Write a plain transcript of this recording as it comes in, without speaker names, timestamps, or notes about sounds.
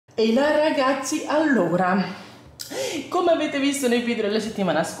E là ragazzi, allora, come avete visto nei video della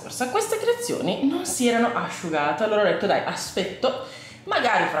settimana scorsa, queste creazioni non si erano asciugate, allora ho detto dai, aspetto,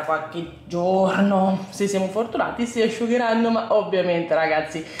 magari fra qualche giorno, se siamo fortunati, si asciugheranno, ma ovviamente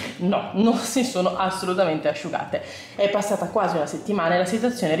ragazzi no, non si sono assolutamente asciugate. È passata quasi una settimana e la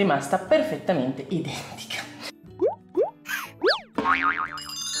situazione è rimasta perfettamente identica.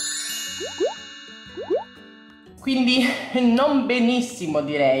 Quindi non benissimo,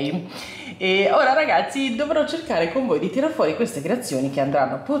 direi. E ora ragazzi dovrò cercare con voi di tirare fuori queste creazioni che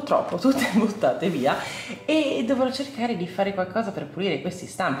andranno purtroppo tutte buttate via, e dovrò cercare di fare qualcosa per pulire questi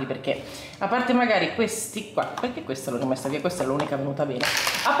stampi, perché a parte magari questi qua, perché questa l'ho rimessa via, questa è l'unica venuta bene,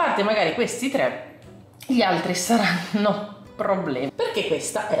 a parte magari questi tre, gli altri saranno problemi, perché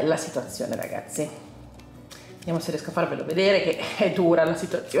questa è la situazione ragazzi. Vediamo se riesco a farvelo vedere, che è dura la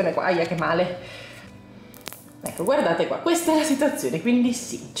situazione qua, aia che male. Ecco, guardate qua, questa è la situazione, quindi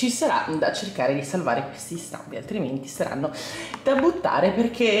sì, ci sarà da cercare di salvare questi stampi, altrimenti saranno da buttare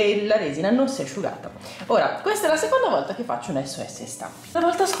perché la resina non si è asciugata. Ora, questa è la seconda volta che faccio un SOS stampi. La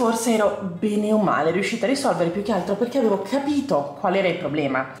volta scorsa ero bene o male riuscita a risolvere, più che altro perché avevo capito qual era il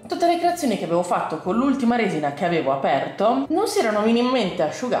problema. Tutte le creazioni che avevo fatto con l'ultima resina che avevo aperto non si erano minimamente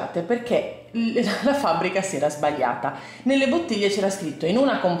asciugate perché la fabbrica si era sbagliata. Nelle bottiglie c'era scritto in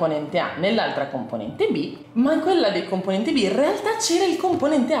una componente A, nell'altra componente B, ma in quella del componente B in realtà c'era il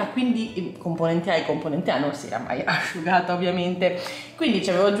componente A, quindi il componente A e componente A non si era mai asciugata ovviamente. Quindi ci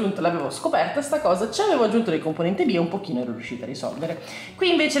avevo aggiunto, l'avevo scoperta sta cosa, ci avevo aggiunto del componente B e un pochino ero riuscita a risolvere.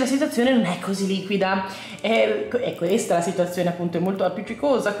 Qui invece la situazione non è così liquida, è questa la situazione, appunto, è molto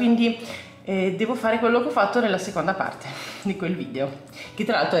appiccicosa, quindi devo fare quello che ho fatto nella seconda parte di quel video, che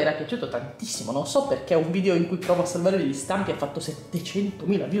tra l'altro era piaciuto tantissimo. Non so perché un video in cui provo a salvare degli stampi ha fatto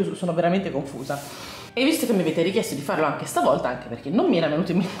 700.000 views, sono veramente confusa. E visto che mi avete richiesto di farlo anche stavolta, anche perché non mi era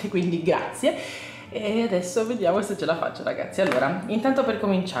venuto in mente, quindi grazie, e adesso vediamo se ce la faccio ragazzi. Allora, intanto per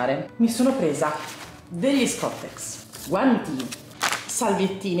cominciare mi sono presa degli Scottex, guanti,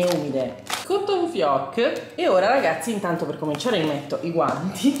 salviettine umide, cotton fioc, e ora ragazzi intanto per cominciare mi metto i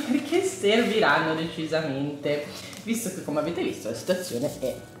guanti perché serviranno decisamente, visto che come avete visto la situazione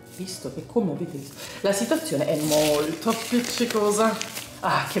è molto appiccicosa.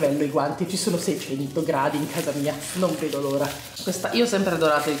 Ah, che bello i guanti, ci sono 600 gradi in casa mia, non vedo l'ora. Io ho sempre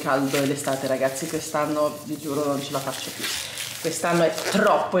adorato il caldo e l'estate ragazzi, quest'anno vi giuro non ce la faccio più. Quest'anno è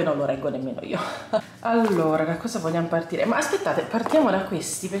troppo e non lo reggo nemmeno io. Allora, da cosa vogliamo partire? Ma aspettate, partiamo da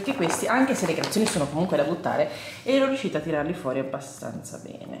questi, perché questi, anche se le creazioni sono comunque da buttare, ero riuscita a tirarli fuori abbastanza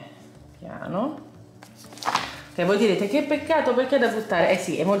bene. Piano. Ok, voi direte che peccato perché è da buttare. Eh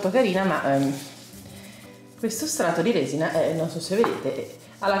sì, è molto carina, ma questo strato di resina, non so se vedete,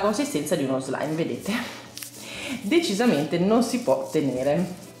 ha la consistenza di uno slime, vedete? Decisamente non si può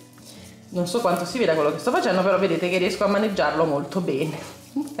tenere. Non so quanto si veda quello che sto facendo, però vedete che riesco a maneggiarlo molto bene.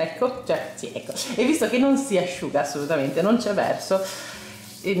 Ecco, cioè, sì, ecco. E visto che non si asciuga assolutamente, non c'è verso,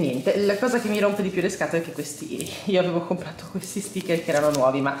 e niente, la cosa che mi rompe di più le scatole è che questi, io avevo comprato questi sticker che erano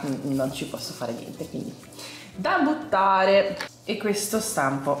nuovi, ma non ci posso fare niente, quindi da buttare. E questo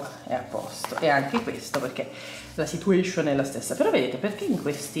stampo è a posto, e anche questo, perché la situation è la stessa. Però vedete, perché in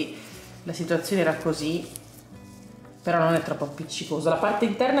questi la situazione era così, però non è troppo appiccicoso, la parte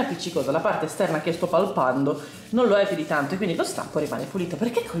interna è appiccicosa, la parte esterna che sto palpando non lo è più di tanto, e quindi lo stampo rimane pulito.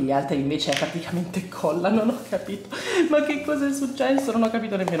 Perché con gli altri invece è praticamente colla, non ho capito, ma che cosa è successo, non ho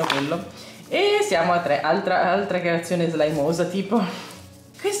capito nemmeno quello. E siamo a 3, altra creazione slimosa, tipo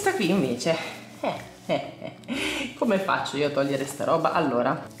questa qui invece. Come faccio io a togliere sta roba?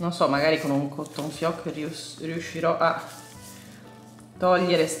 Allora, non so, magari con un cotton fioc riuscirò a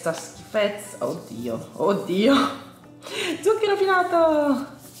togliere sta schifezza. Oddio, oddio, zucchero filato!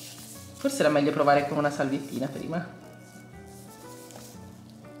 Forse era meglio provare con una salviettina prima.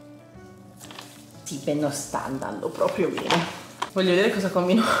 Sì, beh, non sta andando proprio bene. Voglio vedere cosa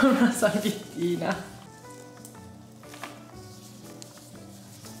combino con una salviettina.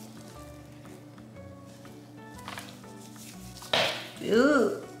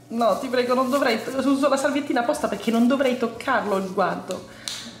 No, ti prego, non dovrei, uso la salviettina apposta perché non dovrei toccarlo il guanto.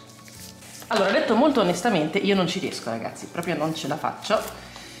 Allora, detto molto onestamente, io non ci riesco ragazzi, proprio non ce la faccio.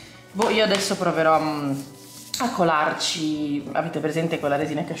 Io adesso proverò a colarci, avete presente quella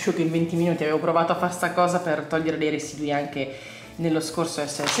resina che asciuga in 20 minuti? Avevo provato a fare sta cosa per togliere dei residui anche nello scorso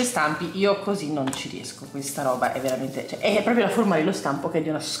SOS Stampi. Io così non ci riesco, questa roba è veramente, cioè, è proprio la forma dello stampo che è di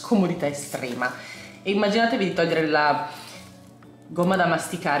una scomodità estrema. E immaginatevi di togliere gomma da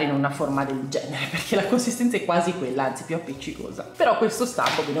masticare in una forma del genere, perché la consistenza è quasi quella, anzi più appiccicosa. Però questo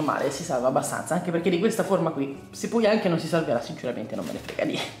stampo, bene o male, si salva abbastanza, anche perché di questa forma qui, se poi anche non si salverà, sinceramente non me ne frega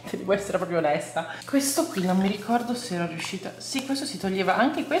niente, devo essere proprio onesta. Questo qui non mi ricordo se ero riuscita... Sì, questo si toglieva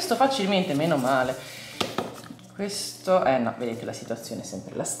anche questo facilmente, meno male. Questo... no, vedete, la situazione è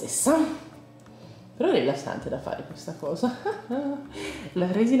sempre la stessa. Però è rilassante da fare questa cosa.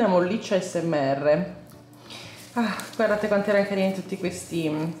 La resina molliccia SMR. Ah, guardate quanto erano carini tutti questi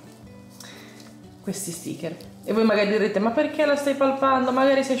sticker. E voi magari direte, ma perché la stai palpando?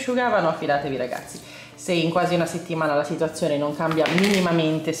 Magari si asciugava. No, fidatevi ragazzi, se in quasi una settimana la situazione non cambia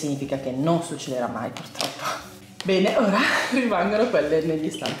minimamente, significa che non succederà mai, purtroppo. Bene, ora rimangono quelle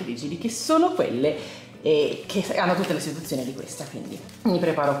negli stampi rigidi, che sono quelle che hanno tutte le situazioni di questa. Quindi mi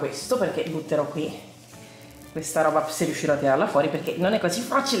preparo questo, perché butterò qui questa roba se riuscirò a tirarla fuori, perché non è così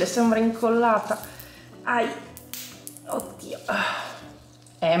facile, sembra incollata. Ai, oddio.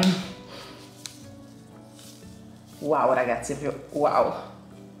 Wow ragazzi, è proprio wow.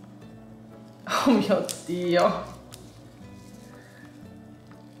 Oh mio Dio.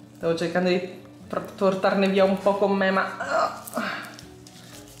 Stavo cercando di portarne via un po' con me, ma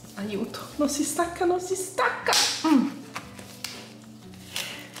aiuto, non si stacca, non si stacca.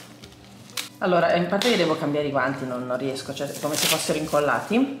 Allora, in parte che devo cambiare i guanti, non riesco, cioè come se fossero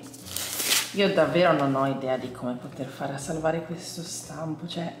incollati. Io davvero non ho idea di come poter fare a salvare questo stampo,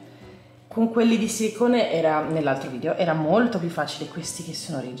 cioè con quelli di silicone era, nell'altro video, era molto più facile, questi che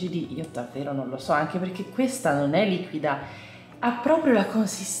sono rigidi io davvero non lo so, anche perché questa non è liquida, ha proprio la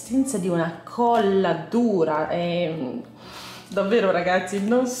consistenza di una colla dura e davvero ragazzi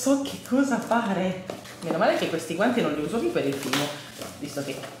non so che cosa fare. Meno male che questi guanti non li uso più per il film, visto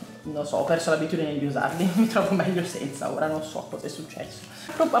che non so, ho perso l'abitudine di usarli, mi trovo meglio senza, ora non so cosa è successo.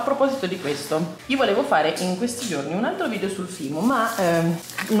 A proposito di questo, io volevo fare in questi giorni un altro video sul film, ma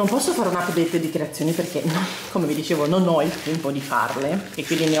non posso fare un update di creazioni perché, come vi dicevo, non ho il tempo di farle e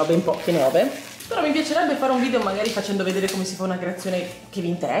quindi ne ho ben poche nuove. Però mi piacerebbe fare un video magari facendo vedere come si fa una creazione che vi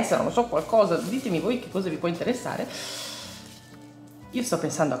interessa, non so, qualcosa, ditemi voi che cosa vi può interessare. Io sto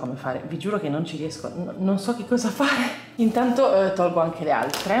pensando a come fare, vi giuro che non ci riesco, non so che cosa fare. Intanto tolgo anche le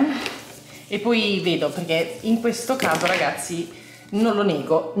altre e poi vedo, perché in questo caso ragazzi non lo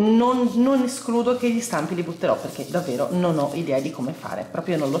nego, non escludo che gli stampi li butterò, perché davvero non ho idea di come fare,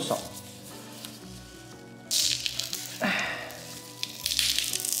 proprio non lo so.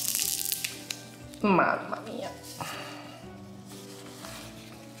 Mamma mia.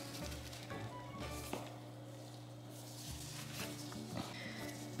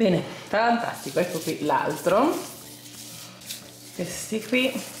 Bene, fantastico, ecco qui l'altro. Questi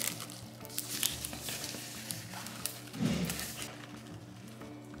qui.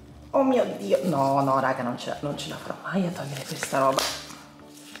 Oh mio Dio, no raga, non ce la farò mai a togliere questa roba.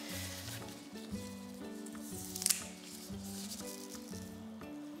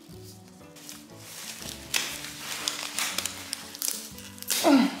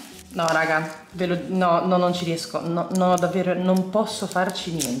 No raga, no, non ci riesco, no, davvero non posso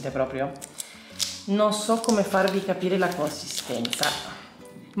farci niente proprio. Non so come farvi capire la consistenza,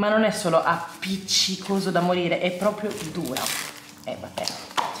 ma non è solo appiccicoso da morire, è proprio dura. Vabbè.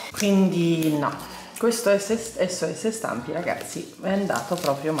 Quindi no, questo SOS Stampi ragazzi è andato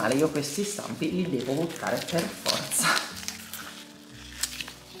proprio male, io questi stampi li devo buttare per forza.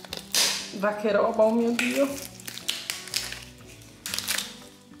 Va che roba, oh mio Dio.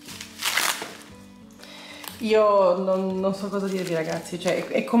 Io non so cosa dirvi ragazzi, cioè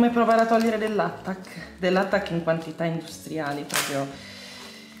è come provare a togliere dell'attack in quantità industriali, proprio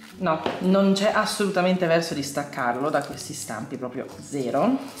no, non c'è assolutamente verso di staccarlo da questi stampi, proprio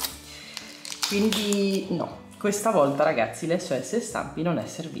zero. Quindi no, questa volta ragazzi l'SOS Stampi non è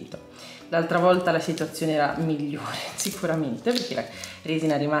servito. L'altra volta la situazione era migliore sicuramente, perché la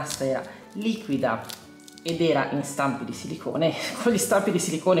resina rimasta era liquida ed era in stampi di silicone. Con gli stampi di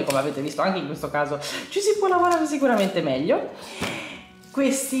silicone, come avete visto anche in questo caso, ci si può lavorare sicuramente meglio.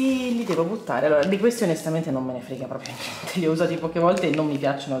 Questi li devo buttare. Allora, di questi onestamente non me ne frega proprio niente, li ho usati poche volte e non mi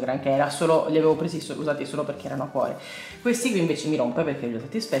piacciono granché, li avevo usati solo perché erano a cuore. Questi qui invece mi rompe perché li ho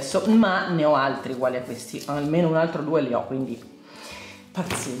usati spesso, ma ne ho altri uguali a questi, almeno un altro 2 li ho, quindi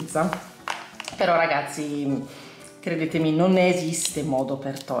pazienza. Però ragazzi, credetemi, non esiste modo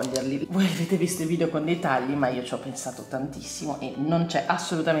per toglierli. Voi avete visto il video con dei tagli, ma io ci ho pensato tantissimo e non c'è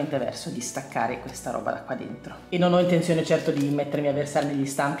assolutamente verso di staccare questa roba da qua dentro. E non ho intenzione certo di mettermi a versare negli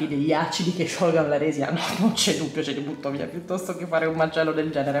stampi degli acidi che sciolgano la resina, no, non c'è dubbio, ce li butto via piuttosto che fare un macello del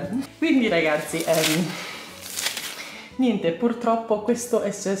genere. Quindi ragazzi, niente, purtroppo questo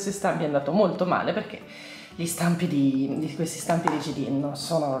SOS Stampi è andato molto male perché gli stampi di questi stampi di CD non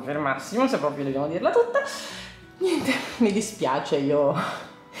sono proprio il massimo, se proprio dobbiamo dirla tutta. Niente, mi dispiace, io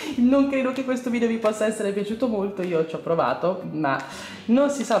non credo che questo video vi possa essere piaciuto molto, io ci ho provato, ma non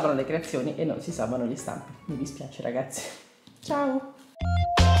si salvano le creazioni e non si salvano gli stampi. Mi dispiace ragazzi. Ciao!